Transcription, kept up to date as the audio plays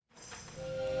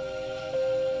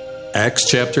Acts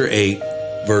chapter 8,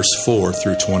 verse 4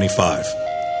 through 25.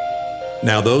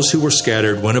 Now those who were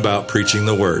scattered went about preaching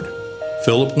the word.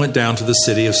 Philip went down to the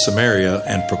city of Samaria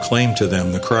and proclaimed to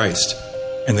them the Christ.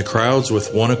 And the crowds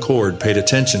with one accord paid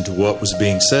attention to what was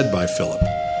being said by Philip,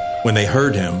 when they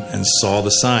heard him and saw the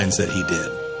signs that he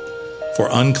did. For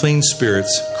unclean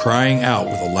spirits, crying out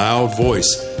with a loud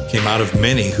voice, came out of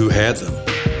many who had them,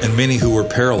 and many who were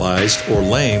paralyzed or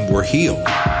lame were healed.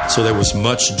 So there was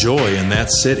much joy in that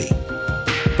city.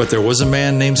 But there was a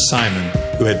man named Simon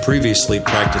who had previously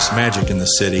practiced magic in the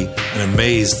city and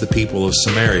amazed the people of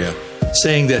Samaria,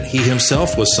 saying that he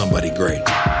himself was somebody great.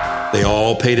 They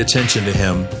all paid attention to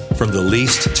him, from the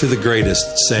least to the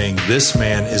greatest, saying, "This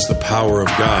man is the power of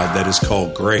God that is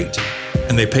called great."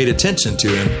 And they paid attention to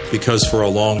him because for a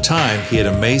long time he had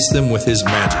amazed them with his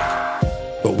magic.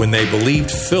 But when they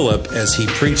believed Philip as he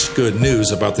preached good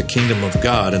news about the kingdom of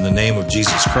God in the name of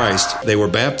Jesus Christ, they were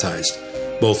baptized,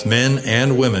 both men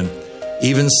and women.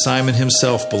 Even Simon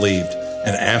himself believed,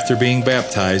 and after being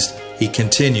baptized, he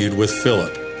continued with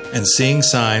Philip. And seeing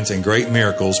signs and great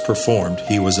miracles performed,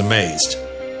 he was amazed.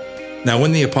 Now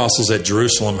when the apostles at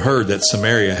Jerusalem heard that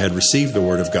Samaria had received the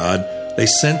word of God, they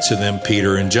sent to them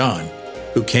Peter and John,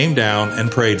 who came down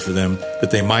and prayed for them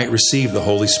that they might receive the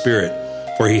Holy Spirit,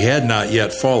 for he had not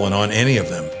yet fallen on any of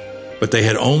them, but they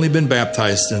had only been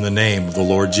baptized in the name of the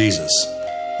Lord Jesus.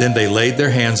 Then they laid their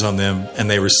hands on them, and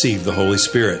they received the Holy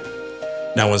Spirit.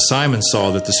 Now when Simon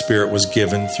saw that the Spirit was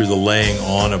given through the laying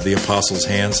on of the apostles'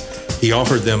 hands, he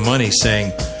offered them money,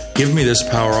 saying, "Give me this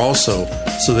power also,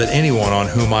 so that anyone on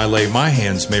whom I lay my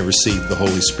hands may receive the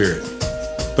Holy Spirit."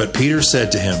 But Peter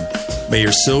said to him, "May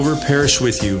your silver perish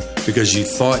with you, because you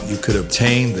thought you could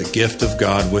obtain the gift of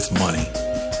God with money.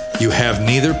 You have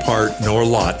neither part nor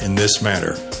lot in this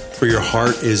matter, for your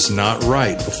heart is not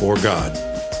right before God.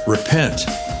 Repent,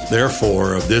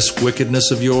 therefore, of this wickedness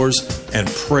of yours, and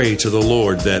pray to the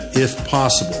Lord that, if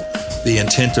possible, the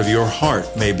intent of your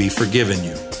heart may be forgiven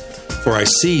you. For I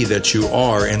see that you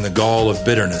are in the gall of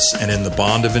bitterness and in the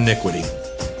bond of iniquity."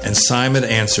 And Simon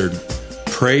answered,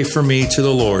 "Pray for me to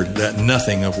the Lord, that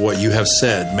nothing of what you have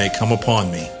said may come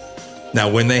upon me." Now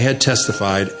when they had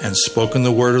testified and spoken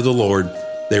the word of the Lord,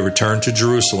 they returned to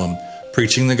Jerusalem,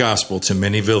 preaching the gospel to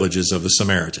many villages of the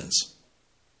Samaritans.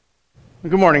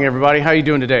 Good morning, everybody. How are you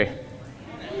doing today?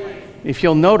 If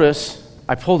you'll notice,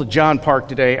 I pulled a John Park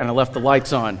today and I left the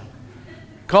lights on.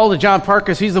 Called it John Park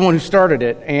because he's the one who started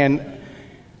it, and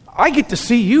I get to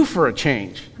see you for a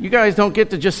change. You guys don't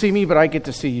get to just see me, but I get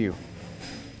to see you.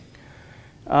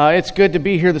 It's good to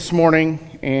be here this morning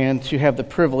and to have the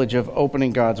privilege of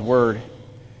opening God's Word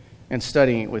and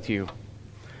studying it with you.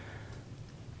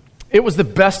 It was the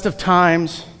best of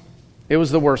times. It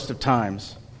was the worst of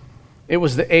times. It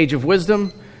was the age of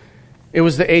wisdom. It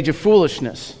was the age of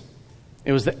foolishness.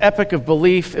 It was the epoch of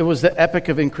belief. It was the epoch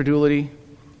of incredulity.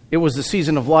 It was the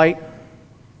season of light.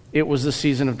 It was the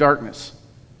season of darkness.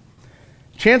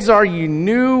 Chances are you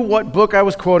knew what book I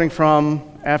was quoting from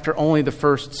after only the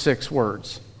first 6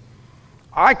 words.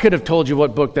 I could have told you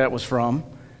what book that was from,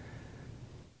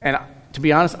 and to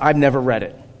be honest, I've never read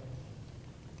it.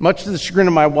 Much to the chagrin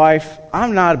of my wife,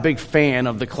 I'm not a big fan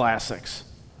of the classics.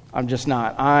 I'm just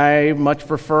not. I much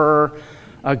prefer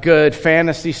a good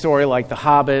fantasy story like The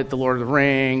Hobbit, The Lord of the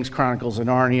Rings, Chronicles of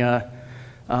Narnia,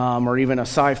 or even a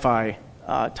sci-fi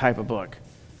type of book.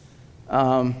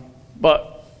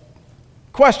 But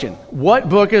question, what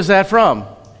book is that from?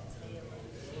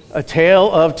 A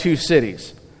Tale of Two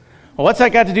Cities. Well, what's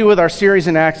that got to do with our series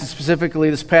in Acts, and specifically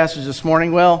this passage this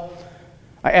morning? Well,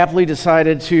 I aptly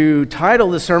decided to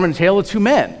title this sermon, Tale of Two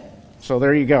Men. So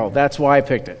there you go. That's why I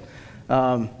picked it.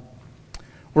 We're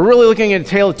really looking at a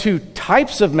tale of two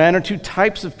types of men, or two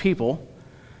types of people.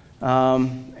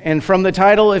 And from the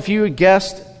title, if you had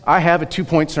guessed, I have a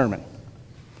 2-point sermon.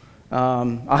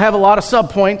 I'll have a lot of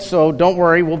sub-points, so don't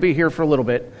worry, we'll be here for a little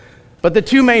bit. But the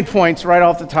 2 main points right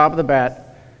off the top of the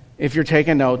bat, if you're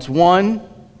taking notes: one,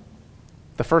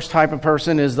 the first type of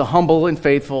person is the humble and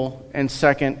faithful, and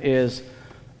second is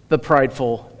the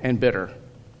prideful and bitter.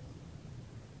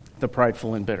 The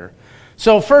prideful and bitter.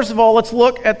 So first of all, let's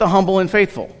look at the humble and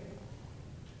faithful.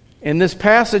 In this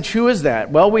passage, who is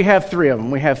that? Well, we have 3 of them.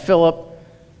 We have Philip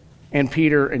and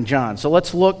Peter and John. So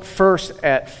let's look first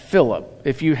at Philip.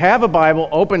 If you have a Bible,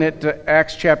 open it to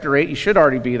Acts chapter 8. You should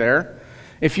already be there.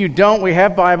 If you don't, we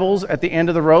have Bibles at the end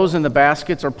of the rows in the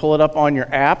baskets, or pull it up on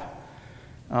your app.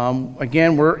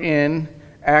 Again, we're in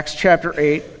Acts chapter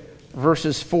 8,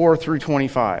 verses 4 through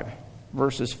 25.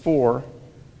 Verses 4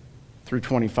 through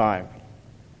 25.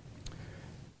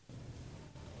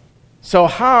 So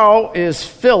how is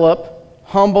Philip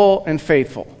humble and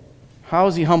faithful? How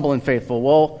is he humble and faithful?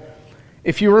 Well,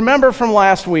 If you remember from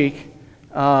last week,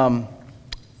 a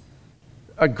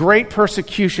great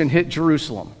persecution hit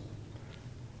Jerusalem.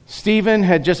 Stephen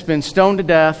had just been stoned to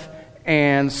death,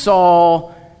 and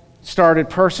Saul started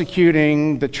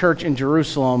persecuting the church in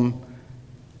Jerusalem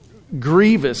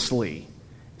grievously,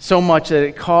 so much that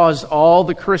it caused all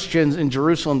the Christians in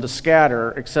Jerusalem to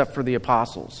scatter except for the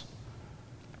apostles.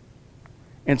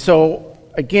 And so,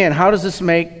 again, how does this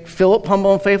make Philip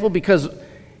humble and faithful? Because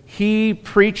he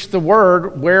preached the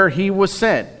word where he was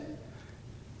sent.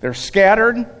 They're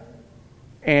scattered,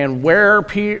 and where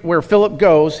Philip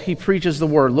goes, he preaches the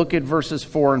word. Look at verses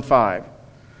 4 and 5.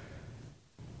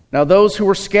 Now those who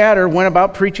were scattered went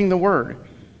about preaching the word.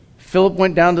 Philip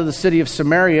went down to the city of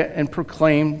Samaria and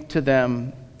proclaimed to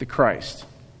them the Christ.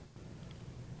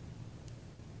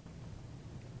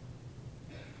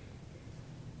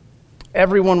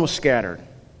 Everyone was scattered.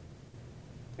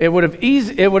 It would have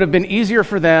been easier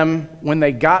for them when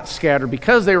they got scattered,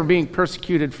 because they were being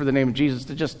persecuted for the name of Jesus,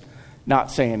 to just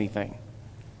not say anything.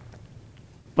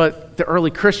 But the early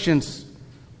Christians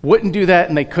wouldn't do that,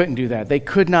 and they couldn't do that. They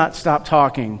could not stop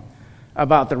talking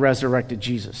about the resurrected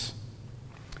Jesus.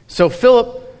 So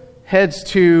Philip heads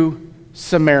to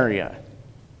Samaria.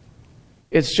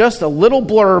 It's just a little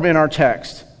blurb in our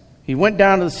text. He went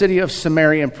down to the city of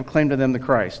Samaria and proclaimed to them the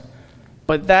Christ.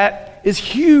 But that is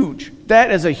huge.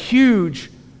 That is a huge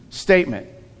statement.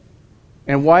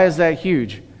 And why is that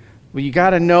huge? Well, you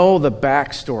got to know the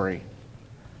backstory.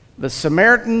 The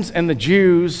Samaritans and the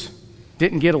Jews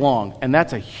didn't get along, and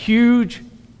that's a huge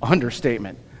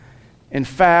understatement. In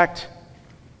fact,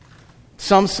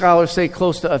 some scholars say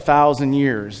close to 1,000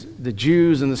 years, the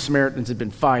Jews and the Samaritans had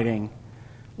been fighting.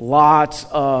 Lots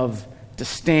of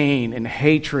disdain and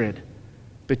hatred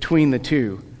between the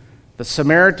two. The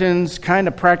Samaritans kind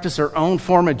of practiced their own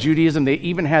form of Judaism. They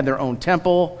even had their own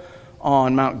temple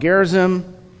on Mount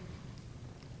Gerizim.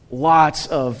 Lots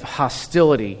of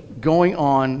hostility going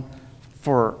on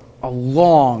for a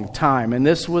long time. And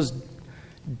this was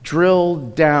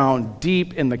drilled down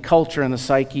deep in the culture and the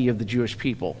psyche of the Jewish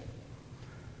people.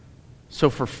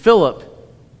 So for Philip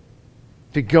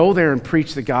to go there and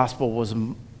preach the gospel was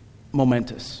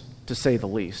momentous, to say the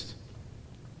least.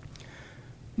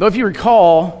 Though if you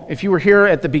recall, if you were here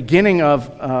at the beginning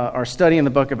of our study in the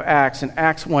book of Acts, in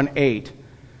Acts 1:8,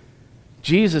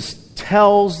 Jesus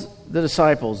tells the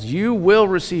disciples, "You will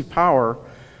receive power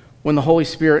when the Holy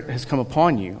Spirit has come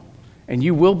upon you, and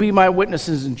you will be my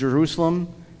witnesses in Jerusalem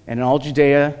and in all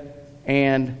Judea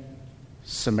and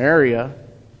Samaria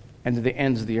and to the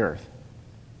ends of the earth."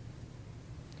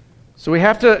 So we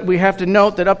have to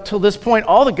note that up till this point,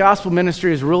 all the gospel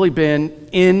ministry has really been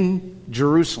in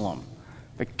Jerusalem,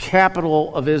 the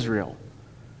capital of Israel.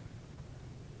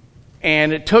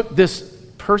 And it took this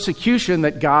persecution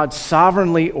that God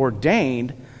sovereignly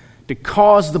ordained to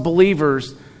cause the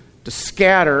believers to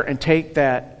scatter and take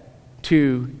that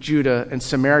to Judah and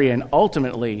Samaria and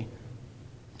ultimately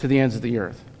to the ends of the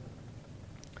earth.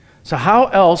 So how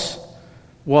else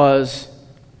was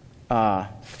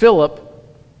Philip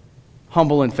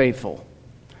humble and faithful?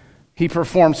 He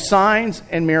performed signs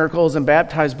and miracles and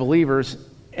baptized believers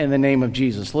in the name of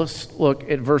Jesus. Let's look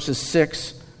at verses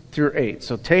 6 through 8.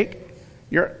 So take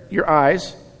your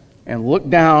eyes and look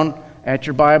down at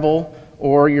your Bible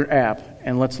or your app,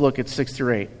 and let's look at 6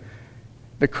 through 8.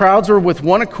 The crowds were with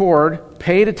one accord,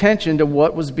 paid attention to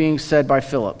what was being said by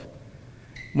Philip.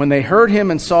 When they heard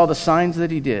him and saw the signs that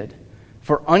he did,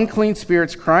 for unclean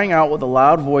spirits crying out with a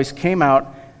loud voice came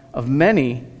out of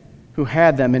many who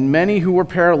had them, and many who were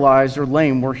paralyzed or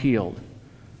lame were healed.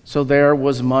 So there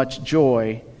was much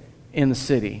joy in the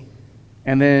city.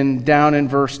 And then down in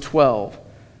verse 12.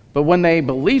 But when they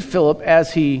believed Philip,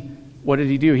 what did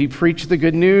he do? He preached the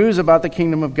good news about the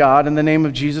kingdom of God in the name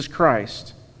of Jesus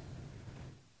Christ.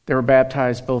 They were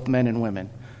baptized, both men and women.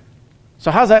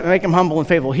 So how does that make him humble and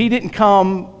faithful? He didn't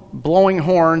come blowing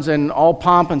horns and all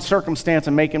pomp and circumstance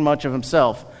and making much of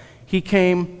himself. He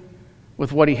came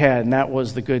with what he had, and that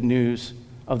was the good news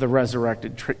of the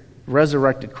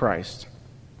resurrected Christ.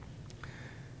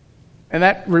 And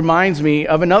that reminds me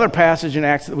of another passage in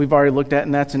Acts that we've already looked at,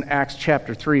 and that's in Acts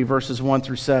chapter 3, verses 1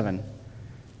 through 7.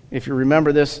 If you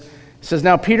remember this, it says,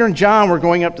 "Now Peter and John were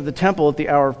going up to the temple at the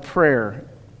hour of prayer,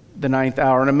 the 9th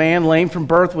hour, and a man lame from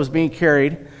birth was being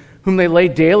carried, whom they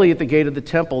laid daily at the gate of the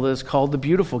temple that is called the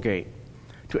Beautiful Gate,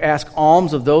 to ask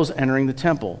alms of those entering the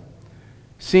temple.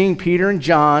 Seeing Peter and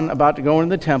John about to go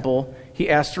into the temple, he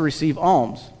asked to receive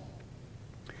alms.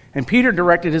 And Peter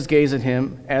directed his gaze at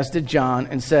him, as did John,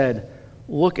 and said,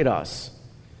 'Look at us.'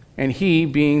 And he,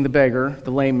 being the beggar,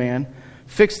 the lame man,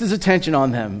 fixed his attention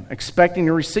on them, expecting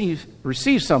to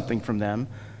receive something from them.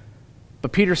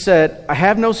 But Peter said, I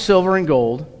have no silver and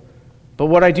gold, but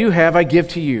what I do have I give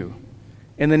to you.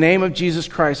 In the name of Jesus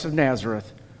Christ of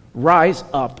Nazareth, rise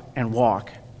up and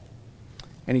walk.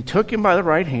 And he took him by the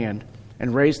right hand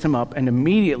and raised him up, and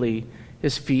immediately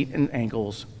his feet and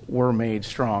ankles were made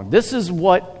strong. This is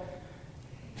what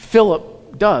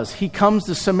Philip does. He comes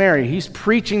to Samaria. He's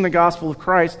preaching the gospel of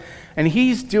Christ, and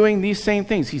he's doing these same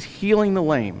things. He's healing the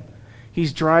lame.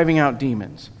 He's driving out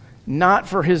demons, not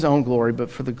for his own glory,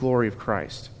 but for the glory of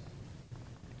Christ.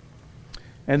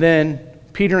 And then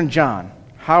Peter and John,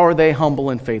 how are they humble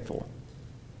and faithful?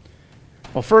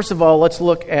 Well, first of all, let's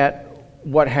look at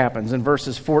what happens in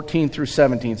verses 14 through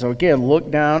 17. So again, look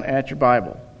down at your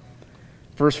Bible.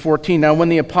 Verse 14, now when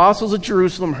the apostles of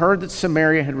Jerusalem heard that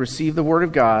Samaria had received the word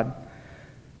of God,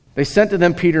 they sent to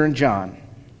them Peter and John.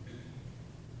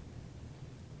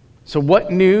 So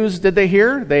what news did they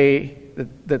hear?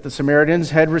 That the Samaritans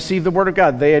had received the word of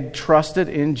God. They had trusted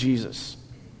in Jesus.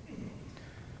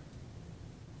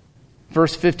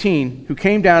 Verse 15, who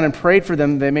came down and prayed for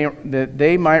them that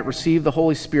they might receive the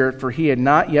Holy Spirit, for he had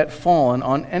not yet fallen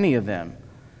on any of them,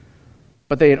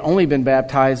 but they had only been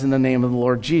baptized in the name of the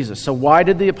Lord Jesus. So why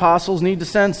did the apostles need to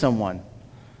send someone?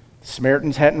 The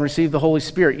Samaritans hadn't received the Holy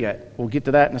Spirit yet. We'll get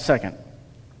to that in a second.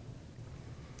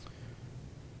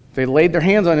 They laid their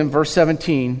hands on him, verse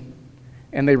 17,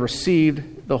 and they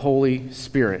received the Holy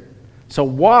Spirit. So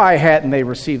why hadn't they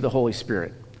received the Holy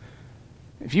Spirit?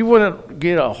 If you want to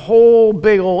get a whole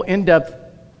big old in-depth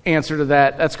answer to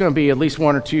that, that's going to be at least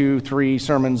 1 or 2, 3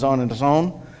 sermons on its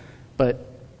own. But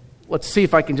let's see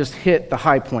if I can just hit the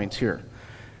high points here.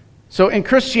 So in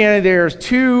Christianity, there's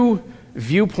 2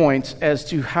 viewpoints as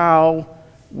to how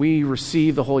we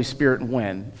receive the Holy Spirit and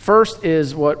when. First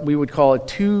is what we would call a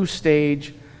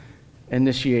 2-stage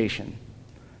initiation.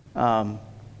 Pentecostals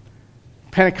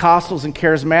and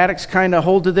charismatics kind of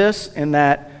hold to this in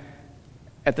that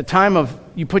at the time of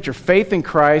you put your faith in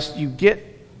Christ, you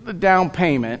get the down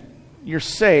payment, you're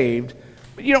saved,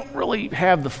 but you don't really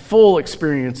have the full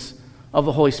experience of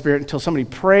the Holy Spirit until somebody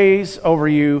prays over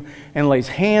you and lays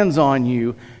hands on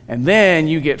you, and then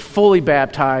you get fully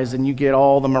baptized and you get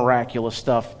all the miraculous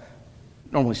stuff,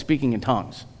 normally speaking in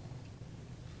tongues.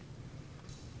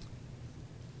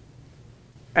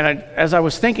 And as I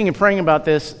was thinking and praying about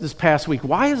this past week,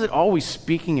 why is it always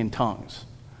speaking in tongues?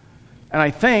 And I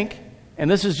think,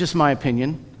 and this is just my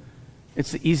opinion,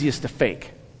 it's the easiest to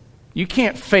fake. You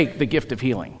can't fake the gift of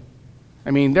healing.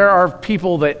 I mean, there are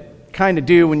people that kind of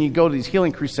do when you go to these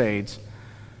healing crusades,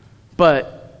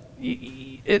 but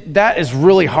that is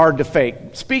really hard to fake.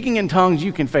 Speaking in tongues,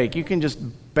 you can fake. You can just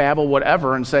babble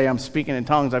whatever and say, I'm speaking in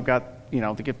tongues, I've got,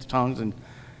 the gift of tongues, and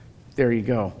there you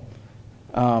go.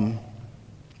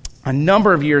 A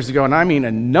number of years ago, and I mean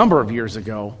a number of years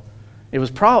ago,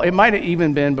 it might have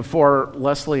even been before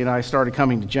Leslie and I started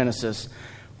coming to Genesis,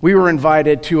 we were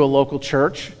invited to a local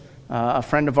church. A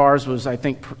friend of ours was, I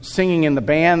think, singing in the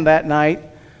band that night,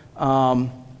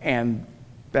 and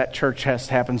that church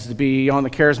happens to be on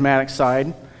the charismatic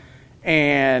side.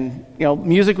 And,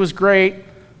 music was great.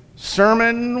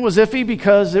 Sermon was iffy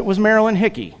because it was Marilyn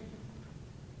Hickey.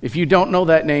 If you don't know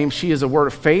that name, she is a Word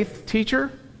of Faith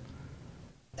teacher,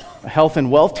 a health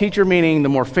and wealth teacher, meaning the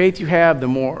more faith you have, the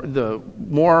more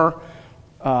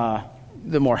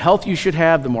health you should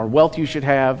have, the more wealth you should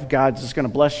have. God's just going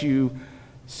to bless you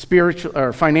spiritually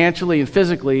or financially and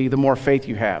physically, the more faith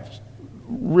you have.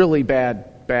 Really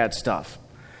bad stuff.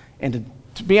 And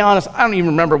to be honest, I don't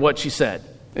even remember what she said.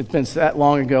 It's been that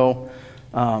long ago.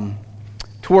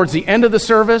 Towards the end of the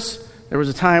service, there was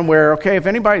a time where, okay, if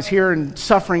anybody's here and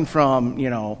suffering from,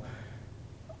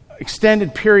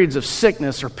 extended periods of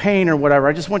sickness or pain or whatever,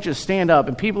 I just want you to stand up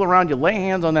and people around you lay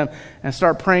hands on them and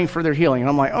start praying for their healing. And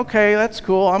I'm like, okay, that's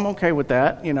cool. I'm okay with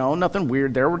that. Nothing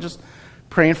weird there. We're just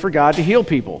praying for God to heal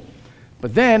people.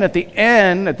 But then at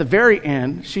the very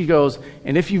end, she goes,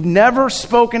 and if you've never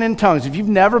spoken in tongues, if you've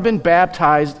never been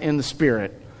baptized in the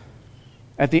Spirit,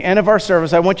 at the end of our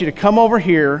service, I want you to come over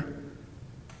here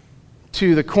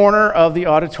to the corner of the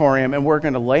auditorium, and we're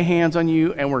going to lay hands on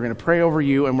you, and we're going to pray over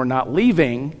you, and we're not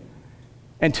leaving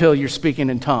until you're speaking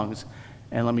in tongues.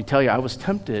 And let me tell you, I was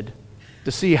tempted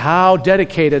to see how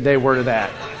dedicated they were to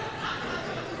that.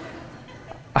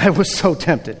 I was so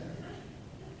tempted.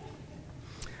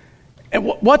 And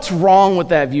what's wrong with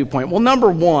that viewpoint? Well, number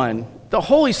one, the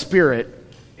Holy Spirit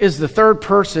is the third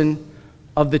person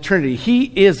of the Trinity. He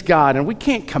is God, and we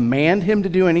can't command him to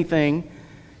do anything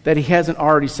that he hasn't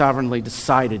already sovereignly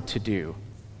decided to do.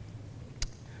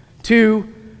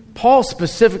 2, Paul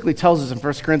specifically tells us in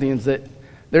 1 Corinthians that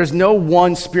there's no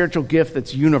one spiritual gift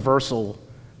that's universal,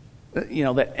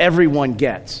 that everyone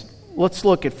gets. let's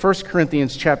look at 1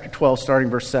 Corinthians chapter 12, starting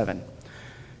verse 7.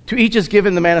 To each is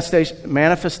given the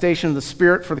manifestation of the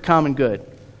Spirit for the common good.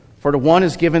 For to one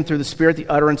is given through the Spirit the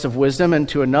utterance of wisdom, and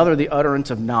to another the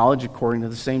utterance of knowledge according to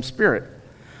the same Spirit.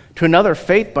 To another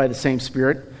faith by the same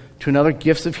Spirit. To another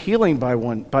gifts of healing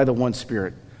by the one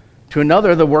Spirit. To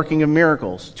another the working of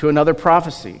miracles. To another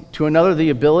prophecy. To another the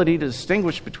ability to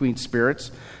distinguish between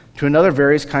spirits. To another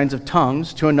various kinds of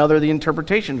tongues. To another the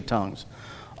interpretation of tongues.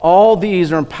 All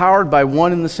these are empowered by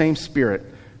one and the same Spirit,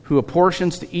 who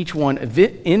apportions to each one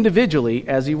individually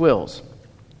as he wills.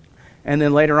 And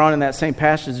then later on in that same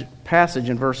passage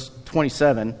in verse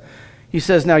 27, he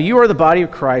says, Now you are the body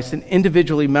of Christ and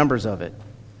individually members of it.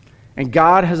 And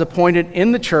God has appointed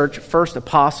in the church first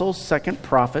apostles, second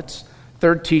prophets,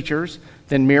 third teachers,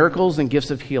 then miracles and gifts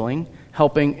of healing,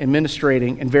 helping,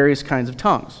 administrating, and various kinds of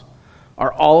tongues.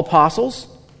 Are all apostles?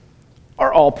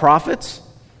 Are all prophets?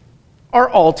 Are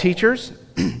all teachers?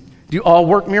 Do all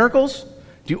work miracles?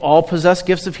 Do all possess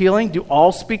gifts of healing? Do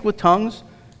all speak with tongues?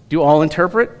 Do all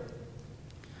interpret?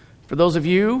 For those of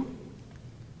you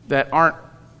that aren't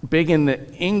big in the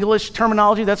English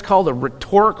terminology, that's called a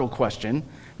rhetorical question,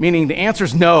 meaning the answer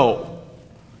is no.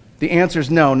 The answer is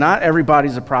no. Not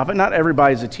everybody's a prophet. Not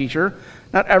everybody's a teacher.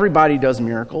 Not everybody does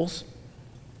miracles.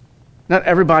 Not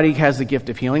everybody has the gift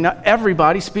of healing. Not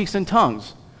everybody speaks in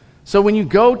tongues. So when you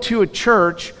go to a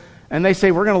church and they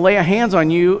say, we're going to lay hands on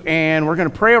you and we're going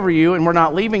to pray over you and we're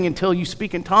not leaving until you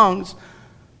speak in tongues,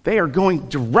 they are going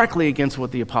directly against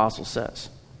what the apostle says.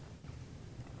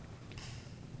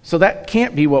 So that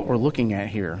can't be what we're looking at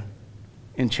here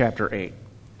in chapter 8.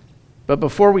 But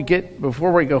before we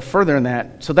go further in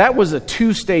that, so that was a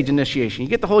two-stage initiation. You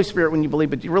get the Holy Spirit when you believe,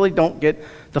 but you really don't get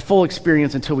the full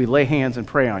experience until we lay hands and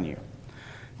pray on you.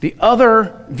 The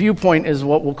other viewpoint is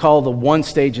what we'll call the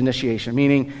one-stage initiation,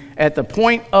 meaning at the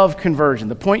point of conversion,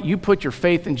 the point you put your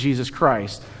faith in Jesus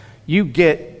Christ, you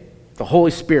get the Holy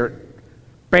Spirit.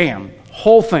 Bam,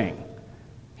 whole thing.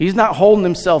 He's not holding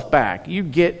himself back. You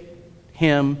get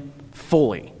him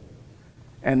fully.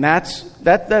 And that's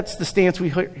the stance we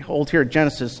hold here at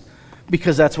Genesis,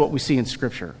 because that's what we see in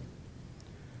Scripture.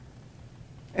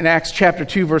 In Acts chapter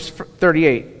 2, verse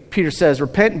 38, Peter says,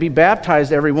 Repent and be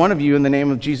baptized, every one of you, in the name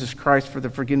of Jesus Christ for the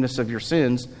forgiveness of your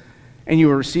sins, and you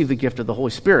will receive the gift of the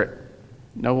Holy Spirit.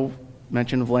 No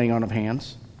mention of laying on of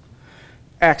hands.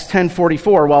 Acts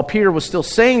 10:44, while Peter was still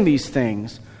saying these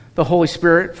things, the Holy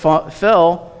Spirit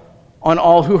fell on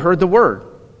all who heard the word.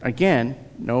 Again,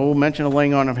 no mention of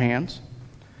laying on of hands.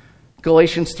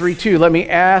 Galatians 3:2, let me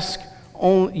ask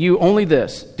you only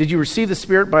this. Did you receive the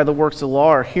Spirit by the works of the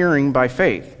law or hearing by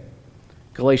faith?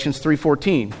 Galatians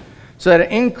 3:14, so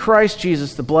that in Christ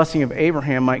Jesus the blessing of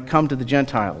Abraham might come to the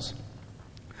Gentiles,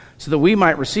 so that we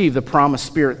might receive the promised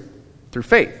Spirit through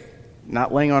faith,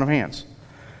 not laying on of hands.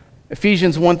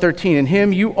 Ephesians 1:13, in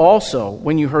him you also,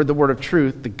 when you heard the word of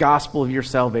truth, the gospel of your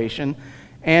salvation,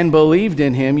 and believed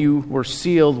in him, you were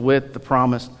sealed with the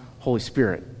promised Holy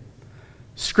Spirit.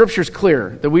 Scripture's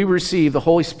clear that we receive the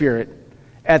Holy Spirit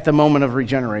at the moment of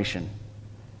regeneration.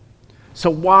 So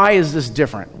why is this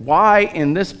different? Why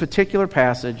in this particular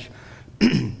passage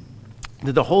did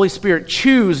the Holy Spirit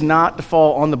choose not to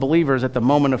fall on the believers at the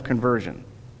moment of conversion?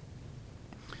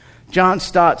 John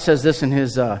Stott says this in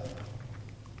his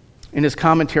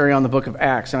commentary on the book of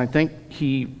Acts, and I think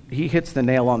he hits the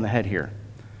nail on the head here.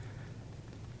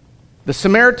 The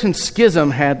Samaritan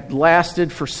schism had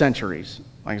lasted for centuries,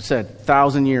 like I said,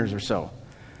 1,000 years or so.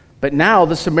 But now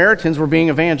the Samaritans were being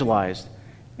evangelized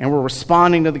and were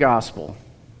responding to the gospel.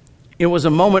 It was a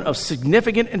moment of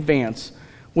significant advance,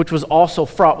 which was also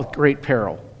fraught with great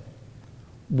peril.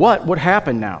 What would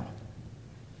happen now?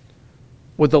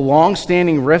 Would the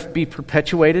long-standing rift be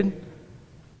perpetuated?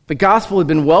 The gospel had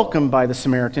been welcomed by the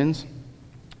Samaritans,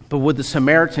 but would the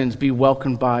Samaritans be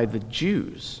welcomed by the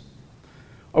Jews?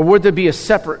 Or would there be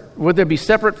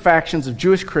separate factions of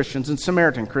Jewish Christians and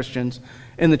Samaritan Christians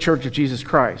in the Church of Jesus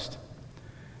Christ?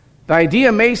 The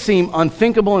idea may seem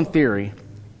unthinkable in theory.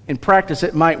 In practice,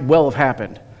 it might well have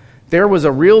happened. There was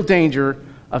a real danger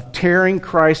of tearing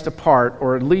Christ apart,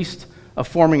 or at least of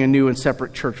forming a new and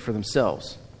separate church for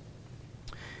themselves.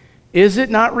 Is it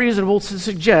not reasonable to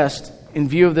suggest, in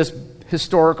view of this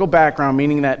historical background,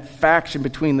 meaning that faction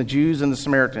between the Jews and the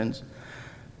Samaritans,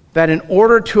 that in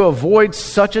order to avoid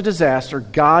such a disaster,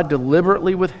 God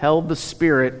deliberately withheld the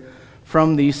Spirit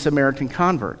from these Samaritan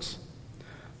converts?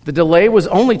 The delay was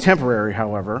only temporary,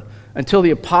 however, until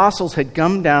the apostles had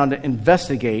come down to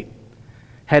investigate,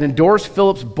 had endorsed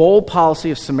Philip's bold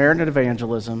policy of Samaritan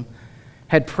evangelism,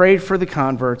 had prayed for the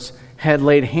converts, had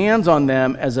laid hands on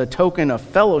them as a token of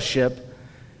fellowship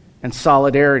and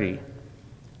solidarity.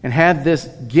 and had this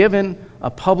given a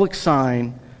public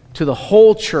sign to the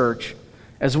whole church,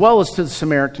 as well as to the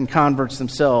Samaritan converts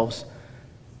themselves,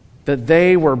 that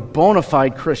they were bona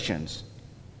fide Christians,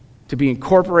 to be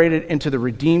incorporated into the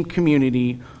redeemed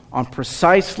community on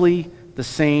precisely the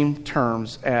same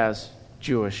terms as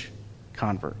Jewish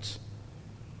converts.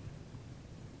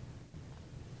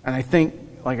 And I think,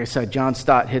 like I said, John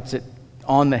Stott hits it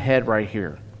on the head right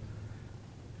here.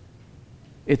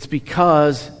 It's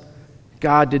because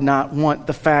God did not want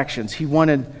the factions. He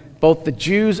wanted both the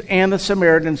Jews and the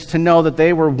Samaritans to know that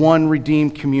they were one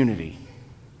redeemed community,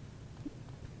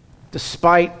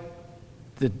 despite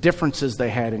the differences they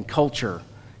had in culture,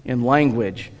 in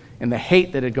language, and the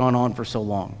hate that had gone on for so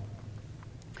long.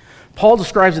 Paul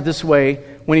describes it this way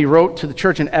when he wrote to the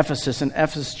church in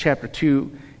Ephesus chapter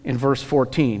 2 in verse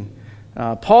 14.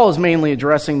 Paul is mainly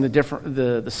addressing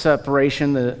the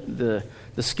separation, the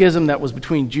schism that was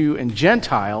between Jew and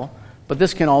Gentile, but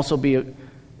this can also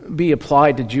be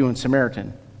applied to Jew and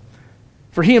Samaritan.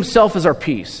 For he himself is our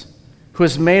peace, who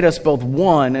has made us both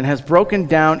one and has broken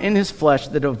down in his flesh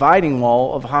the dividing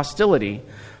wall of hostility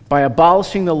by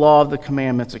abolishing the law of the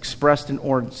commandments expressed in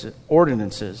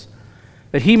ordinances,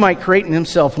 that he might create in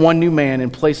himself one new man in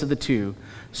place of the two,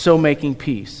 so making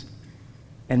peace,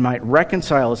 and might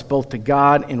reconcile us both to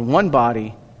God in one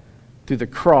body through the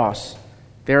cross,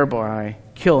 thereby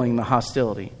killing the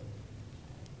hostility.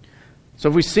 So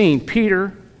we've seen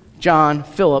Peter, John,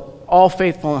 Philip, all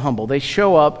faithful and humble. They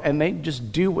show up and they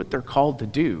just do what they're called to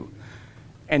do.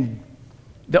 And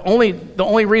the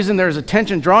only reason there's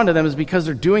attention drawn to them is because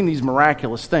they're doing these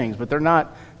miraculous things, but they're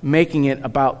not making it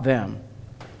about them.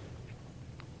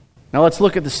 Now let's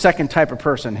look at the second type of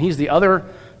person. He's the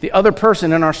other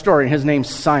person in our story. His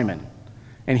name's Simon.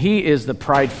 And he is the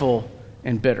prideful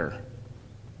and bitter.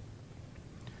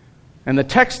 And the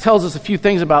text tells us a few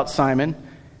things about Simon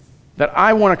that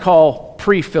I want to call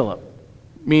pre-Philip,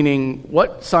 meaning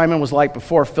what Simon was like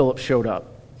before Philip showed up.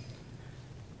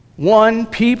 One,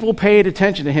 people paid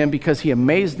attention to him because he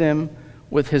amazed them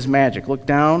with his magic. Look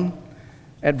down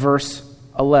at verse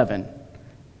 11.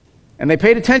 And they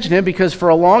paid attention to him because for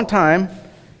a long time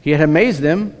he had amazed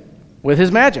them with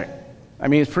his magic. I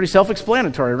mean, it's pretty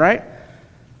self-explanatory, right?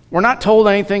 We're not told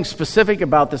anything specific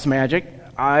about this magic.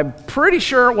 I'm pretty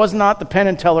sure it was not the Penn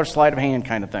and Teller sleight of hand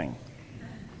kind of thing.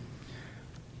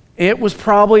 It was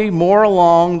probably more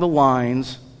along the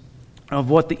lines of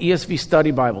what the ESV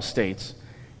Study Bible states.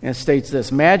 And it states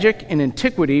this: magic in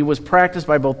antiquity was practiced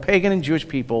by both pagan and Jewish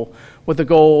people with the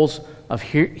goals of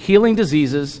healing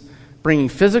diseases, bringing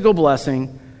physical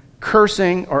blessing,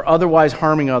 cursing, or otherwise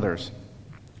harming others,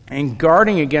 and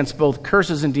guarding against both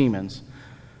curses and demons.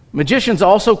 Magicians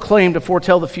also claimed to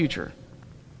foretell the future.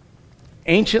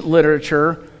 Ancient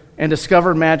literature and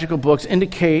discovered magical books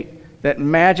indicate that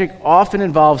magic often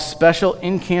involves special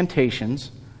incantations,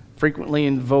 frequently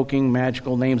invoking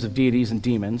magical names of deities and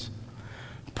demons,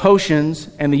 potions,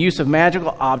 and the use of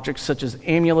magical objects such as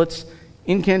amulets,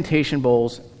 incantation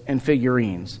bowls, and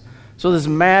figurines. So this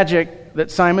magic that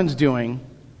Simon's doing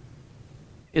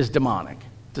is demonic,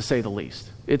 to say the least.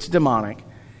 It's demonic.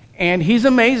 And he's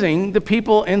amazing the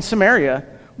people in Samaria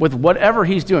with whatever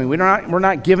he's doing. We're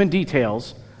not given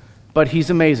details, but he's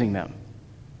amazing them.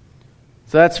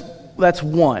 So that's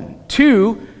one.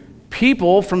 Two,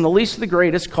 people from the least to the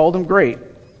greatest called him great.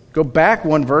 Go back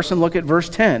one verse and look at verse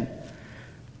 10.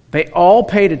 They all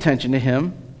paid attention to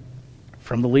him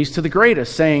from the least to the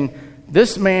greatest, saying,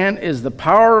 "This man is the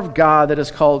power of God that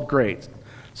is called great."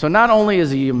 So not only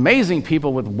is he amazing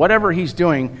people with whatever he's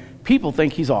doing, people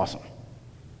think he's awesome.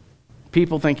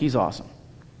 People think he's awesome.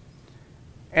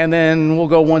 And then we'll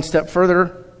go one step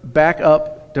further, back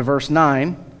up to verse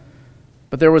 9.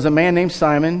 But there was a man named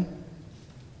Simon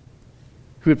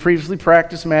who had previously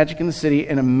practiced magic in the city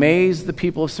and amazed the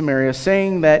people of Samaria,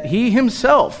 saying that he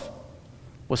himself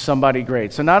was somebody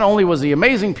great. So not only was he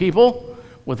amazing people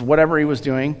with whatever he was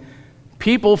doing,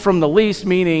 people from the least,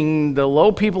 meaning the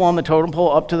low people on the totem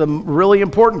pole, up to the really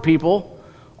important people,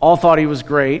 all thought he was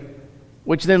great,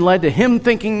 which then led to him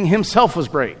thinking himself was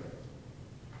great.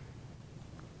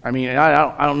 I mean,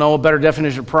 I don't know a better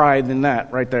definition of pride than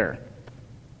that right there.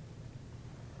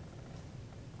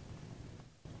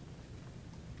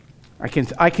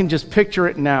 I can just picture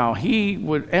it now. He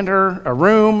would enter a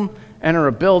room, enter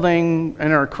a building,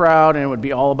 enter a crowd, and it would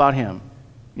be all about him,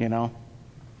 you know.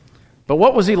 But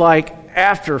what was he like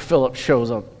after Philip shows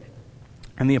up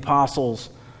and the apostles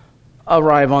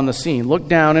arrive on the scene? Look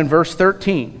down in verse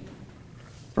 13.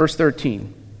 Verse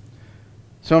 13.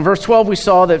 So in verse 12 we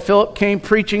saw that Philip came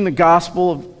preaching the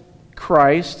gospel of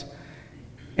Christ,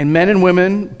 And men and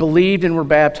women believed and were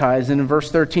baptized. And in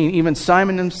verse 13, even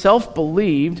Simon himself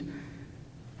believed.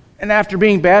 And after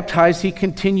being baptized, he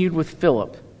continued with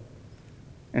Philip.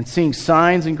 And seeing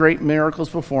signs and great miracles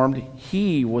performed,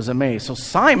 he was amazed. So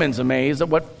Simon's amazed at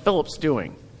what Philip's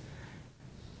doing.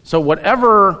 So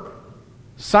whatever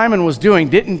Simon was doing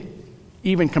didn't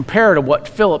even compare to what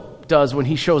Philip does when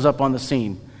he shows up on the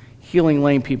scene, healing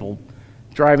lame people,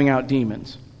 driving out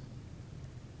demons.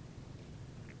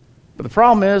 But the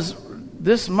problem is,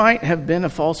 this might have been a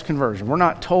false conversion. We're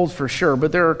not told for sure,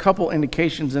 but there are a couple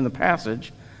indications in the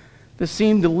passage that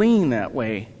seem to lean that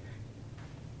way.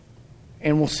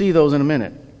 And we'll see those in a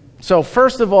minute. So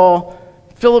first of all,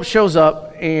 Philip shows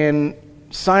up, and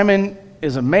Simon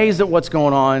is amazed at what's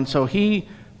going on, so he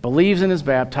believes and is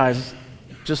baptized,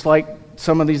 just like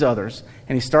some of these others,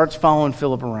 and he starts following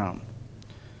Philip around.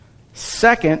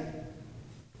 Second,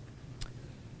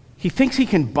 he thinks he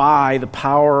can buy the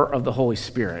power of the Holy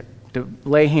Spirit, to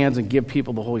lay hands and give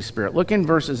people the Holy Spirit. Look in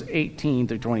verses 18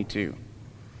 through 22.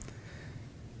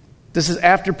 This is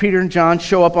after Peter and John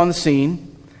show up on the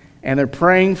scene, and they're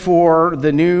praying for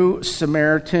the new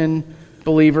Samaritan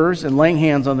believers and laying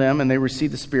hands on them, and they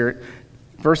receive the Spirit.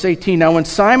 Verse 18, now when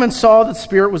Simon saw that the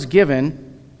Spirit was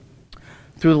given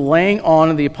through the laying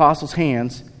on of the apostles'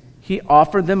 hands, he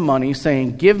offered them money,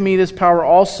 saying, give me this power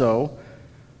also,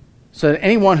 so that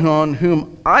anyone on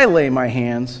whom I lay my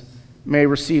hands may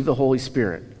receive the Holy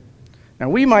Spirit. Now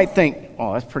we might think,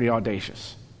 oh, that's pretty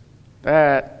audacious.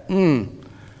 But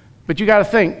you got to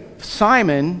think,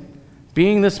 Simon,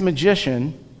 being this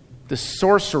magician, this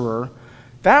sorcerer,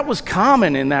 that was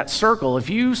common in that circle. If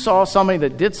you saw somebody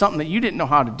that did something that you didn't know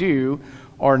how to do,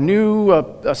 or knew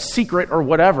a secret or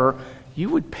whatever, you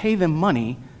would pay them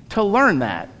money to learn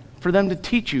that, for them to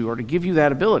teach you or to give you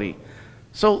that ability.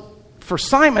 So for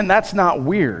Simon, that's not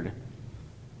weird.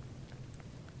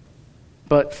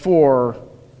 But for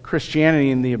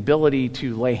Christianity and the ability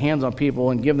to lay hands on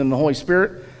people and give them the Holy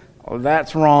Spirit,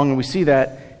 that's wrong. And we see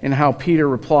that in how Peter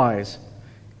replies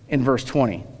in verse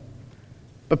 20.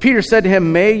 But Peter said to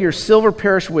him, may your silver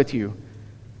perish with you,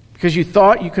 because you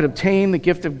thought you could obtain the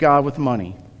gift of God with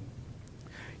money.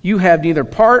 You have neither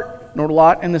part nor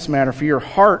lot in this matter, for your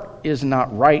heart is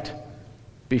not right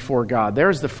before God.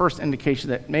 There's the first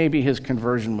indication that maybe his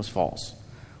conversion was false.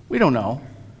 We don't know.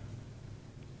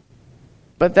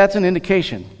 But that's an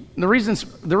indication. The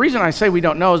reason I say we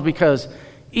don't know is because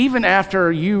even after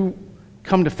you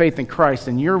come to faith in Christ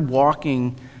and you're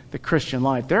walking the Christian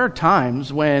life, there are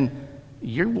times when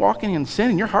you're walking in sin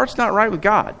and your heart's not right with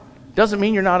God. Doesn't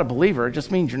mean you're not a believer. It just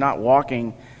means you're not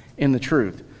walking in the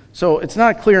truth. So it's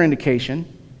not a clear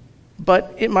indication,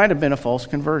 but it might have been a false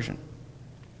conversion.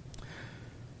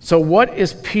 So what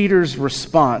is Peter's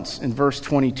response in verse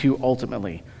 22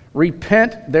 ultimately?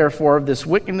 Repent, therefore, of this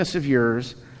wickedness of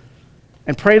yours,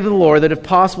 and pray to the Lord that if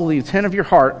possible the intent of your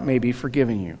heart may be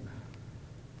forgiven you.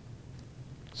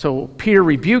 So Peter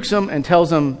rebukes them and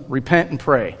tells them, repent and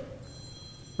pray.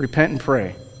 Repent and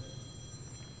pray.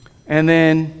 And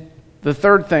then the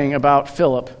third thing about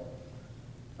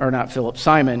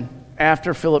Simon,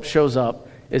 after Philip shows up,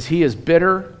 is he is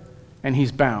bitter and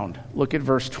he's bound. Look at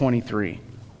verse 23.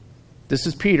 This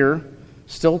is Peter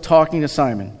still talking to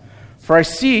Simon. For I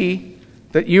see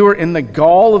that you are in the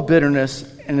gall of bitterness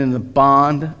and in the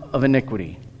bond of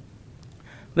iniquity.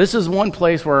 This is one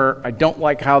place where I don't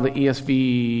like how the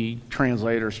ESV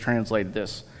translators translated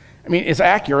this. I mean, it's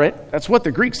accurate. That's what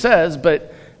the Greek says,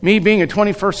 but me being a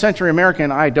 21st century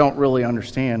American, I don't really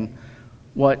understand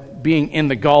what being in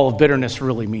the gall of bitterness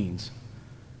really means.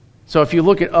 So if you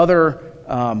look at other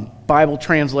Bible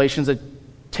translations that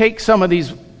take some of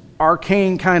these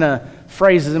arcane kind of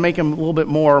phrases and make them a little bit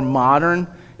more modern,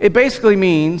 it basically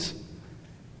means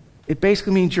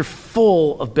you're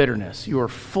full of bitterness. You are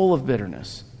full of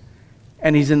bitterness.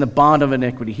 And he's in the bond of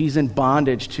iniquity. He's in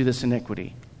bondage to this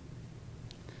iniquity.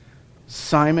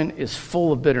 Simon is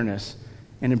full of bitterness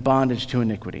and in bondage to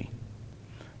iniquity.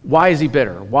 Why is he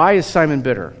bitter? Why is Simon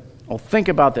bitter? Well, think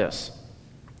about this.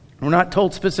 We're not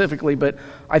told specifically, but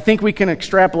I think we can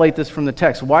extrapolate this from the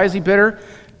text. Why is he bitter?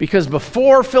 Because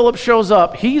before Philip shows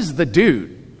up, he's the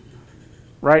dude.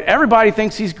 Right? Everybody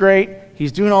thinks he's great.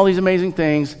 He's doing all these amazing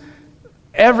things.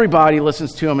 Everybody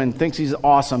listens to him and thinks he's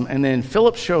awesome. And then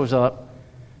Philip shows up,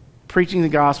 preaching the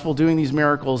gospel, doing these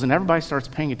miracles, and everybody starts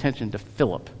paying attention to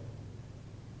Philip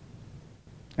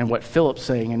and what Philip's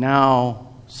saying. And now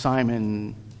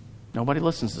Simon, nobody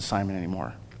listens to Simon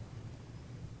anymore.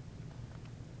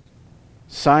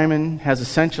 Simon has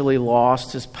essentially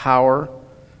lost his power,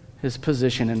 his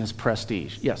position, and his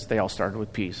prestige. Yes, they all started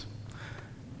with P's.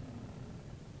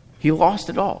 He lost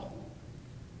it all.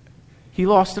 He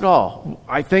lost it all.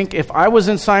 I think if I was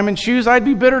in Simon's shoes, I'd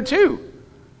be bitter too.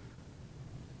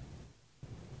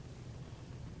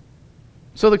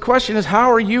 So the question is,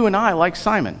 how are you and I like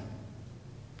Simon?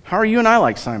 How are you and I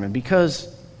like Simon?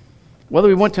 Because whether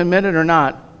we want to admit it or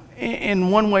not, in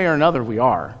one way or another, we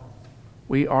are.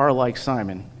 We are like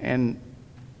Simon. And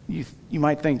you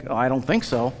might think, oh, I don't think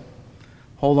so.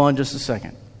 Hold on just a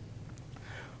second.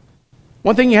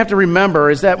 One thing you have to remember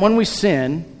is that when we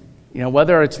sin,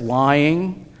 whether it's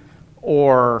lying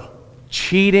or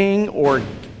cheating or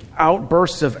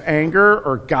outbursts of anger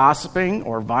or gossiping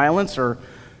or violence or,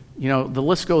 the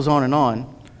list goes on and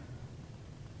on,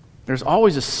 there's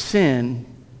always a sin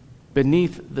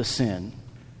beneath the sin.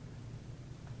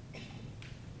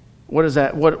 What does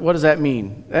that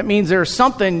mean? That means there's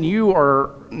something you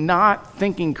are not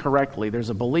thinking correctly. There's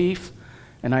a belief,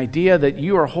 an idea that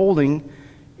you are holding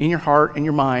in your heart and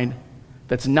your mind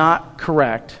that's not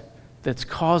correct, that's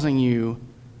causing you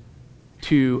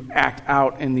to act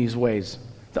out in these ways.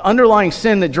 The underlying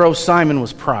sin that drove Simon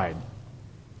was pride.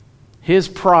 His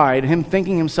pride, him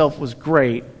thinking himself was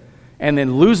great, and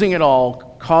then losing it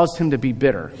all caused him to be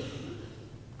bitter.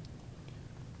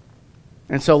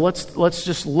 And so let's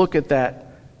just look at that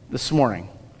this morning.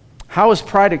 How is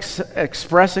pride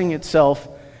expressing itself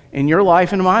in your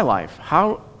life and in my life?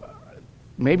 How?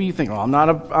 Maybe you think, well,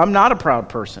 I'm not a proud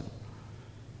person.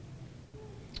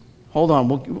 Hold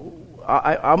on.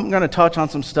 I'm going to touch on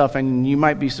some stuff, and you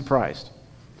might be surprised.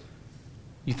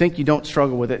 You think you don't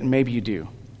struggle with it, and maybe you do.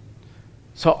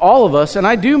 So all of us, and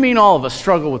I do mean all of us,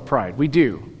 struggle with pride. We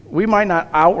do. We might not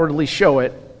outwardly show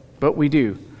it, but we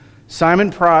do.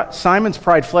 Simon's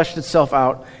pride fleshed itself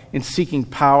out in seeking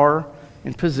power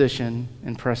and position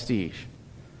and prestige.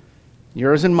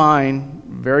 Yours and mine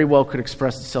very well could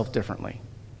express itself differently.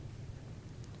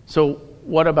 So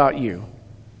what about you?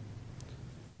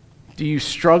 Do you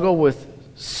struggle with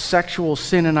sexual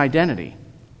sin and identity?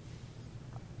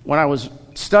 When I was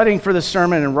studying for this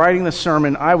sermon and writing this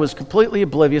sermon, I was completely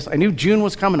oblivious. I knew June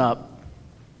was coming up,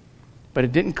 but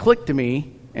it didn't click to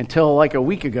me until like a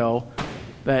week ago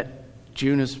that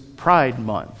June is Pride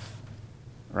Month,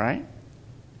 right?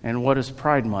 And what is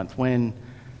Pride Month? When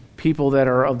people that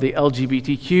are of the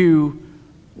LGBTQ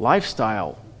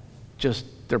lifestyle,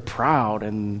 they're proud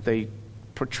and they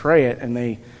portray it and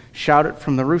they shout it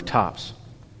from the rooftops.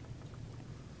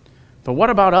 But what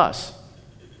about us?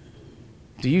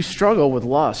 Do you struggle with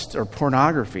lust or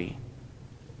pornography?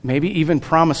 Maybe even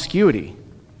promiscuity,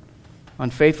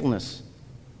 unfaithfulness?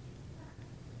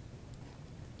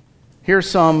 Here's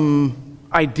some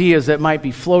ideas that might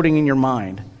be floating in your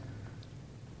mind.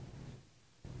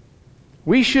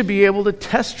 We should be able to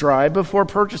test drive before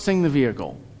purchasing the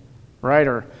vehicle, right?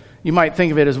 Or you might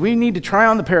think of it as we need to try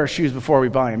on the pair of shoes before we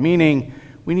buy them, meaning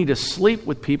we need to sleep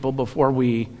with people before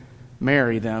we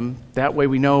marry them. That way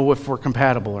we know if we're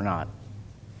compatible or not.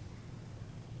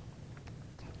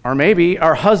 Or maybe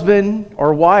our husband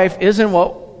or wife isn't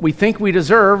what we think we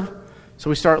deserve, so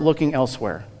we start looking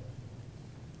elsewhere.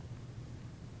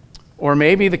 Or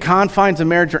maybe the confines of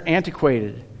marriage are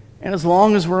antiquated, and as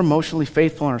long as we're emotionally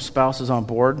faithful and our spouse is on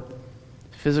board,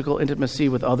 physical intimacy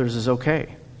with others is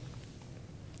okay.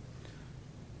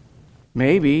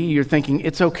 Maybe you're thinking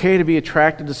it's okay to be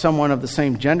attracted to someone of the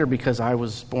same gender because I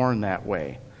was born that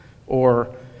way.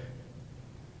 Or,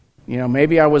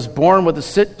 maybe I was born with a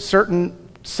certain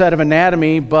set of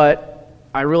anatomy, but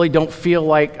I really don't feel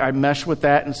like I mesh with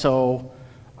that, and so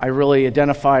I really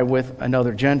identify with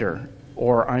another gender,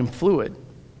 or I'm fluid.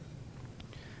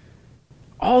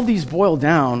 All these boil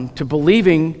down to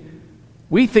believing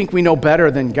we think we know better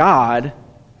than God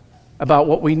about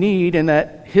what we need, and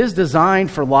that His design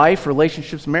for life,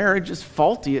 relationships, marriage is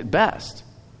faulty at best.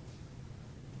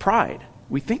 Pride.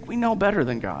 We think we know better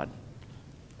than God.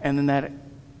 And then that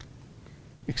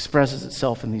expresses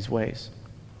itself in these ways.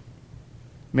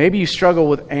 Maybe you struggle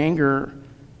with anger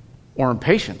or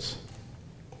impatience.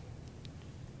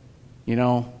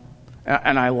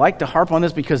 And I like to harp on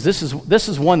this because this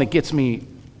is one that gets me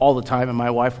all the time, and my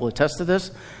wife will attest to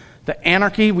this. The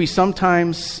anarchy we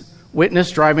sometimes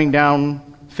witness driving down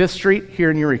 5th Street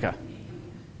here in Eureka.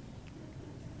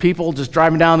 People just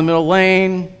driving down the middle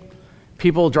lane,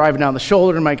 people driving down the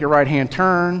shoulder to make a right-hand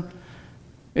turn.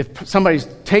 If somebody's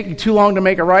taking too long to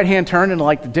make a right-hand turn in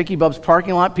like the Dickie Bub's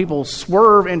parking lot, people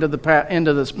swerve into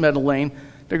this middle lane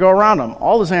to go around them.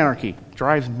 All this anarchy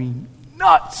drives me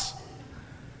nuts.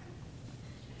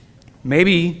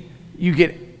 Maybe you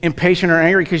get impatient or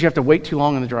angry because you have to wait too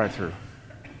long in the drive-thru.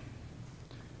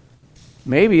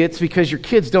 Maybe it's because your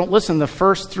kids don't listen the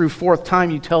first through fourth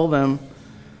time you tell them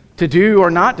to do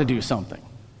or not to do something.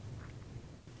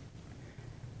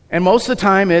 And most of the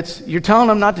time you're telling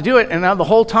them not to do it, and now the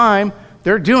whole time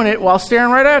they're doing it while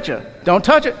staring right at you. Don't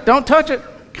touch it,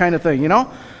 kind of thing,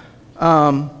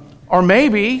 Or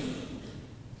maybe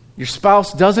your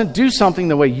spouse doesn't do something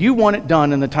the way you want it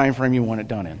done in the time frame you want it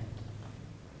done in.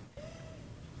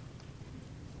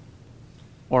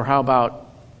 Or how about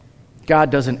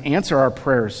God doesn't answer our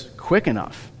prayers quick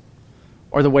enough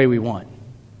or the way we want.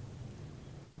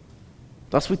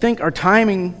 Thus we think our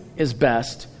timing is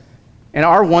best and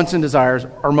our wants and desires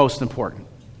are most important.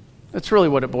 That's really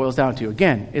what it boils down to.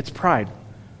 Again, it's pride.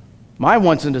 My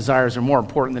wants and desires are more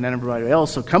important than everybody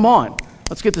else, so come on,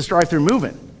 let's get this drive-thru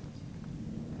moving.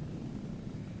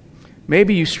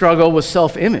 Maybe you struggle with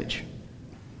self-image.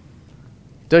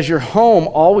 Does your home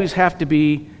always have to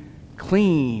be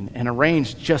clean and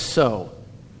arranged just so?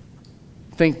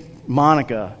 Think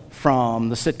Monica from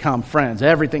the sitcom Friends.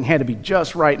 Everything had to be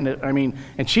just right.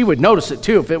 And she would notice it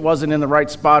too if it wasn't in the right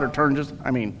spot or turned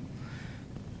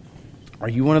are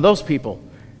you one of those people?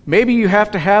 Maybe you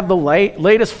have to have the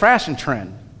latest fashion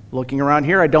trend. Looking around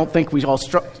here, I don't think we all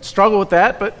struggle with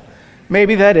that, but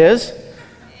maybe that is.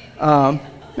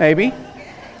 Maybe.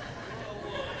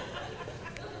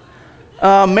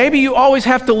 Maybe you always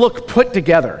have to look put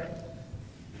together.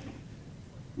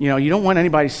 You don't want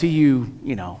anybody to see you,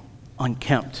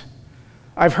 unkempt.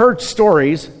 I've heard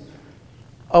stories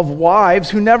of wives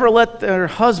who never let their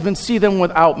husbands see them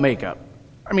without makeup.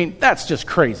 That's just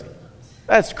crazy.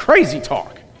 That's crazy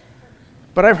talk.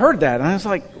 But I've heard that, and I was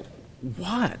like,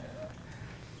 what?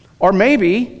 Or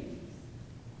maybe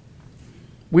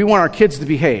we want our kids to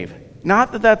behave.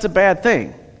 Not that that's a bad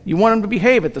thing. You want them to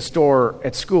behave at the store,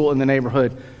 at school, in the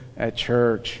neighborhood, at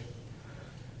church.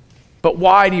 But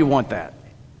why do you want that?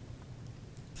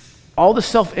 All the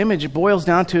self-image boils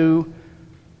down to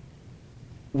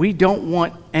we don't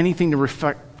want anything to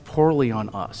reflect poorly on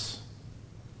us.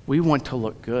 We want to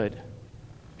look good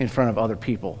in front of other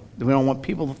people. We don't want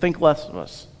people to think less of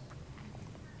us.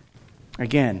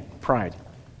 Again, pride.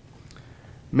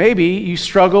 Maybe you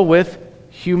struggle with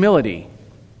humility.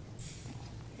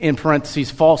 In parentheses,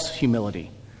 false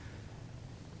humility.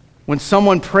 When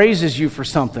someone praises you for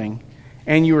something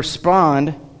and you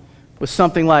respond with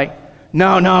something like,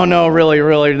 no,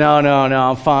 really, no,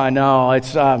 I'm fine, no,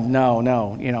 it's,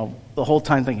 no, the whole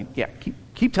time thinking, yeah,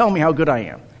 keep telling me how good I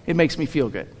am. It makes me feel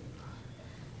good.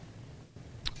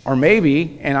 Or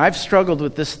maybe, and I've struggled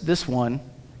with this one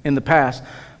in the past,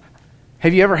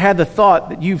 have you ever had the thought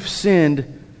that you've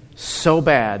sinned so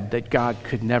bad that God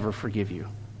could never forgive you?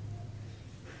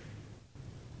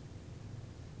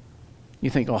 You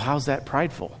think, oh, how's that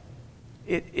prideful?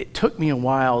 It took me a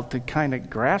while to kind of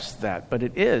grasp that, but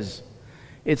it is.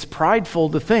 It's prideful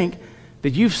to think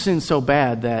that you've sinned so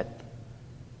bad that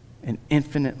an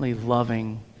infinitely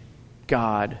loving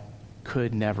God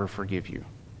could never forgive you.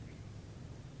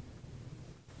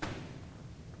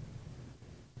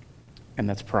 And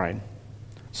that's pride.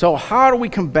 So how do we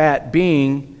combat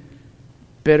being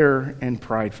bitter and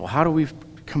prideful? How do we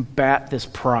combat this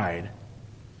pride?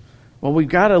 Well, we've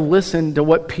got to listen to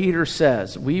what Peter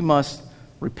says. We must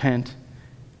repent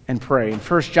and pray. In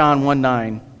 1 John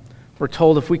 1:9, we're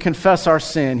told if we confess our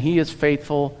sin, he is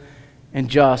faithful and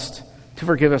just to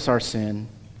forgive us our sin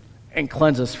and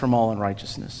cleanse us from all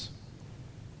unrighteousness.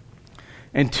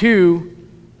 And 2,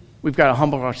 we've got to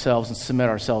humble ourselves and submit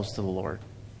ourselves to the Lord.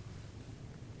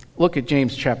 Look at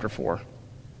James chapter 4.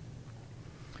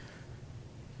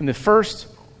 In the first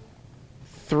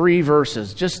 3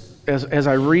 verses, just as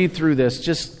I read through this,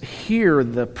 just hear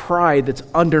the pride that's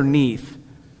underneath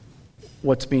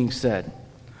what's being said.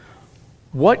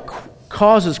 What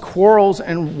causes quarrels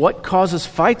and what causes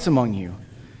fights among you?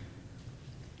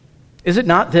 Is it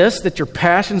not this, that your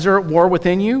passions are at war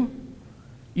within you?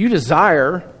 You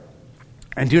desire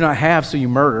and do not have, so you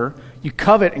murder. You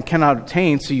covet and cannot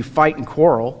obtain, so you fight and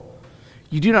quarrel.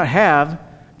 You do not have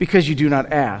because you do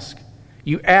not ask.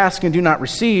 You ask and do not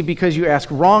receive because you ask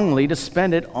wrongly to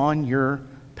spend it on your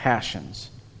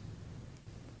passions.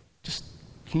 Just,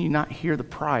 can you not hear the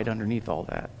pride underneath all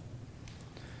that?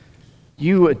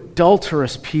 You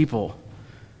adulterous people,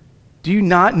 do you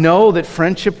not know that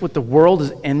friendship with the world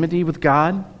is enmity with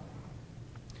God?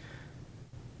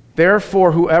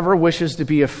 Therefore, whoever wishes to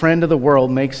be a friend of the world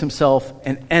makes himself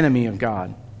an enemy of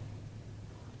God.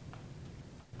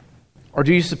 Or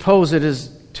do you suppose it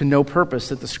is to no purpose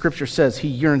that the Scripture says he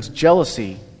yearns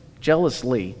jealously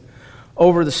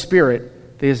over the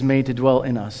Spirit that is made to dwell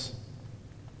in us?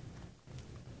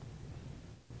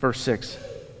 Verse 6,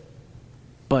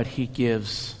 but he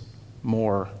gives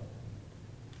more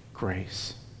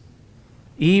grace.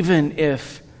 Even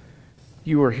if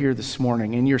you are here this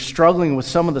morning and you're struggling with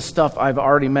some of the stuff I've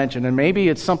already mentioned, and maybe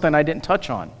it's something I didn't touch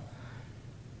on.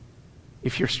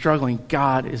 If you're struggling,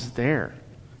 God is there.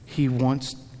 He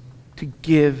wants to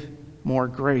give more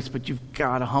grace, but you've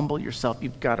got to humble yourself.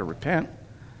 You've got to repent.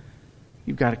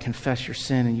 You've got to confess your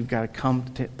sin, and you've got to come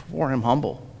before Him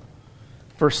humble.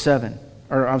 The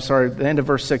end of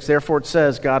verse 6. Therefore it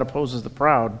says, God opposes the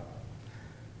proud,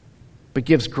 but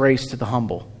gives grace to the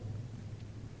humble.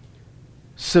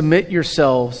 Submit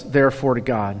yourselves, therefore, to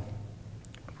God.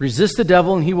 Resist the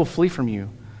devil, and he will flee from you.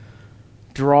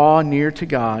 Draw near to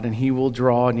God, and He will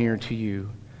draw near to you.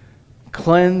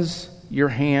 Cleanse your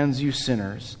hands, you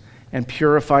sinners, and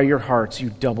purify your hearts, you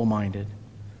double-minded.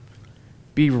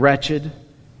 Be wretched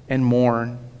and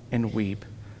mourn and weep.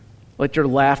 Let your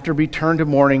laughter be turned to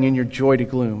mourning and your joy to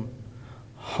gloom.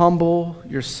 Humble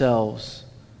yourselves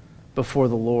before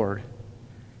the Lord,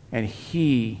 and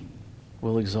He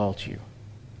will exalt you.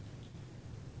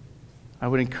 I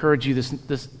would encourage you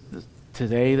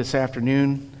this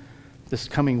afternoon, this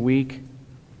coming week,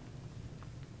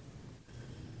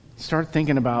 start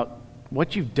thinking about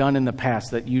what you've done in the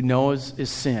past that you know is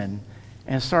sin,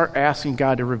 and start asking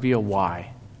God to reveal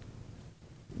why.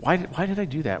 Why did I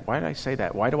do that? Why did I say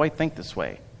that? Why do I think this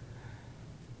way?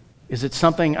 Is it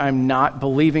something I'm not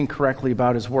believing correctly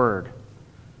about His Word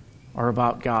or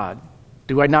about God?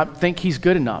 Do I not think He's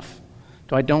good enough?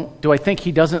 Do I think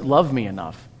He doesn't love me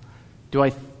enough? Do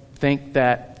I think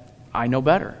that I know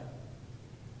better?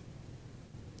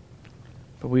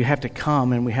 But we have to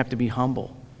come and we have to be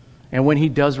humble. And when He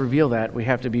does reveal that, we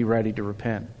have to be ready to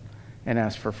repent and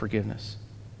ask for forgiveness.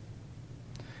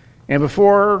 And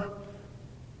before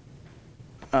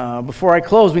I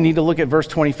close, we need to look at verse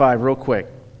 25 real quick.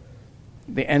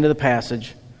 The end of the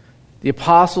passage. The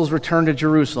apostles returned to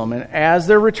Jerusalem, and as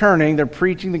they're returning, they're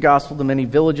preaching the gospel to many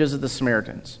villages of the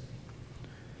Samaritans.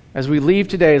 As we leave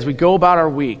today, as we go about our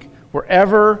week,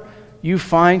 wherever you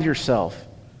find yourself,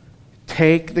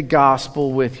 take the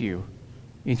gospel with you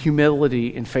in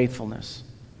humility and faithfulness.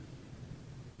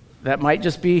 That might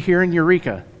just be here in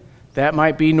Eureka. That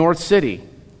might be North City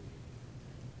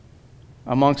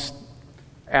amongst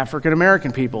African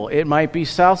American people. It might be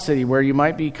South City, where you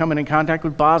might be coming in contact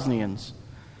with Bosnians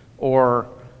or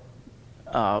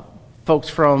folks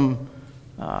from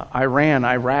Iran,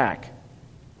 Iraq,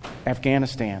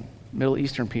 Afghanistan, Middle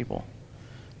Eastern people.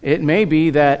 It may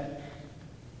be that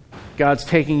God's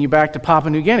taking you back to Papua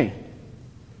New Guinea.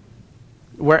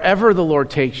 Wherever the Lord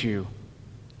takes you,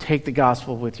 take the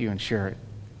gospel with you and share it.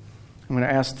 I'm going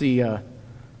to ask the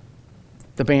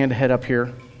band to head up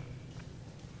here.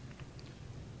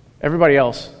 Everybody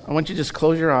else, I want you to just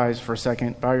close your eyes for a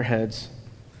second, bow your heads,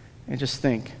 and just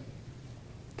think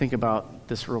about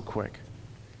this real quick.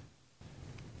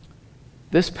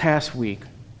 This past week,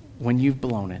 when you've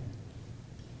blown it,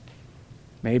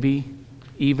 maybe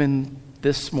even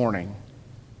this morning,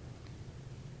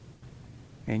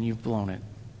 and you've blown it,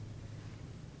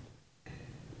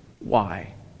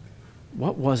 why?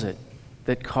 What was it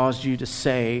that caused you to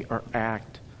say or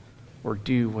act or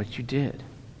do what you did?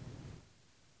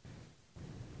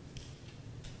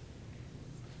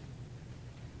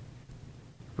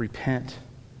 Repent.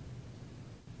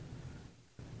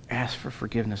 Ask for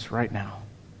forgiveness right now.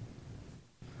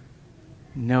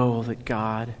 Know that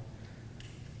God,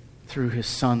 through His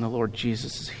Son, the Lord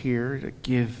Jesus, is here to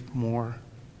give more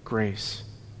grace.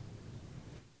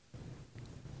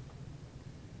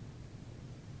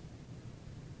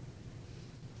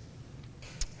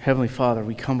 Heavenly Father,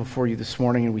 we come before you this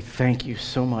morning and we thank you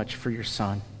so much for your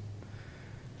Son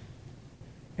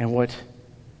and what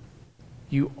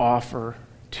you offer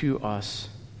to us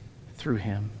through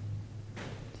Him.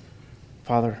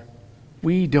 Father,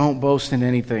 we don't boast in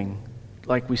anything,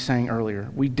 like we sang earlier.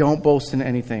 We don't boast in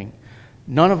anything.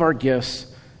 None of our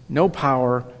gifts, no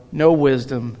power, no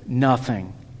wisdom,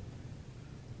 nothing.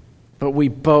 But we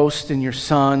boast in your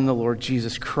Son, the Lord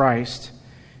Jesus Christ,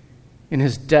 in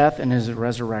His death and His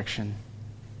resurrection.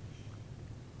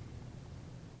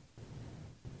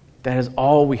 That is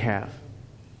all we have.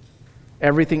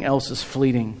 Everything else is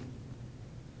fleeting.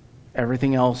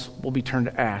 Everything else will be turned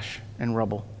to ash and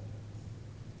rubble.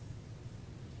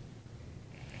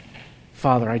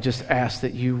 Father, I just ask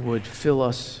that you would fill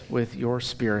us with your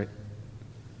Spirit.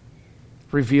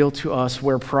 Reveal to us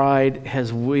where pride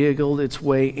has wiggled its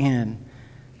way in,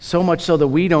 so much so that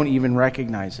we don't even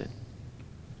recognize it.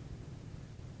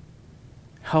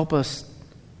 Help us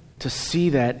to see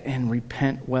that and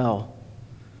repent well.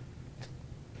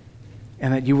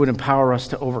 And that you would empower us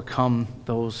to overcome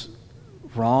those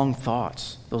wrong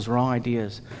thoughts, those wrong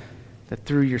ideas, that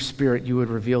through your Spirit you would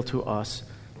reveal to us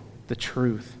the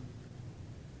truth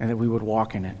and that we would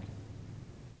walk in it.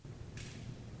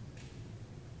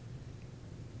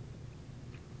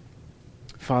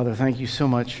 Father, thank you so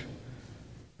much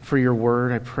for your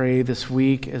word. I pray this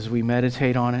week as we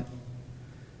meditate on it,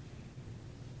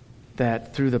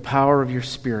 that through the power of your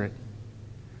Spirit,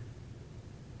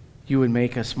 you would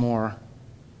make us more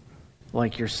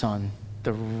like your Son,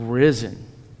 the risen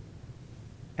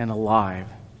and alive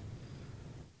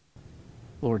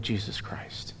Lord Jesus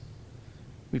Christ.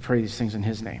 We pray these things in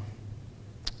his name.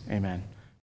 Amen.